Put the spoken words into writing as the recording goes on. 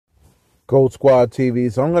Gold Squad TV.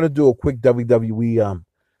 So I'm gonna do a quick WWE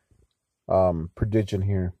prediction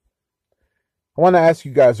here. I want to ask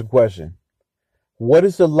you guys a question. What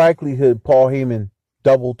is the likelihood Paul Heyman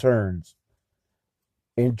double turns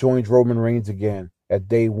and joins Roman Reigns again at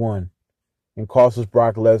day one and costs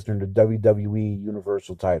Brock Lesnar the WWE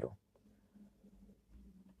Universal title?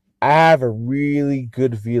 I have a really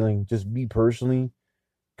good feeling, just me personally,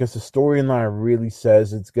 because the storyline really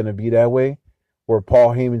says it's going to be that way, where Paul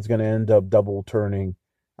Heyman's going to end up double turning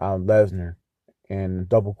on Lesnar and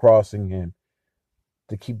double crossing him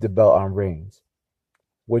to keep the belt on Reigns,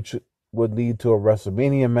 which would lead to a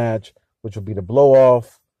WrestleMania match, which will be the blow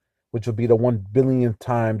off, which will be the 1 billionth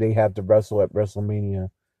time they have to wrestle at WrestleMania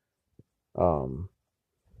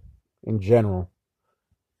in general,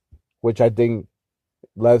 which I think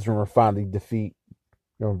Lesnar will finally defeat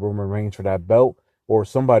Roman Reigns for that belt, or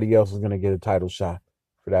somebody else is going to get a title shot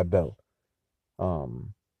for that belt. I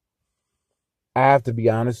have to be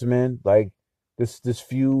honest, man. Like this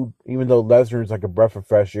feud, even though Lesnar is like a breath of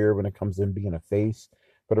fresh air when it comes in being a face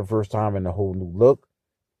for the first time in a whole new look,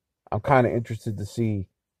 I'm kind of interested to see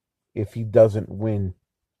if he doesn't win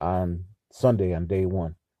on Sunday on day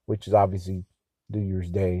one, which is obviously New Year's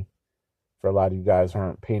Day. For a lot of you guys who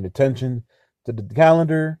aren't paying attention to the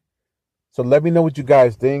calendar. So let me know what you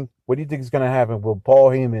guys think. What do you think is going to happen? Will Paul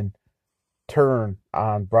Heyman turn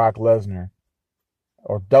on Brock Lesnar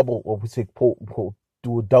or double, or we say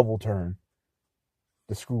do a double turn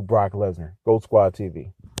to screw Brock Lesnar? Gold Squad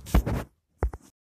TV.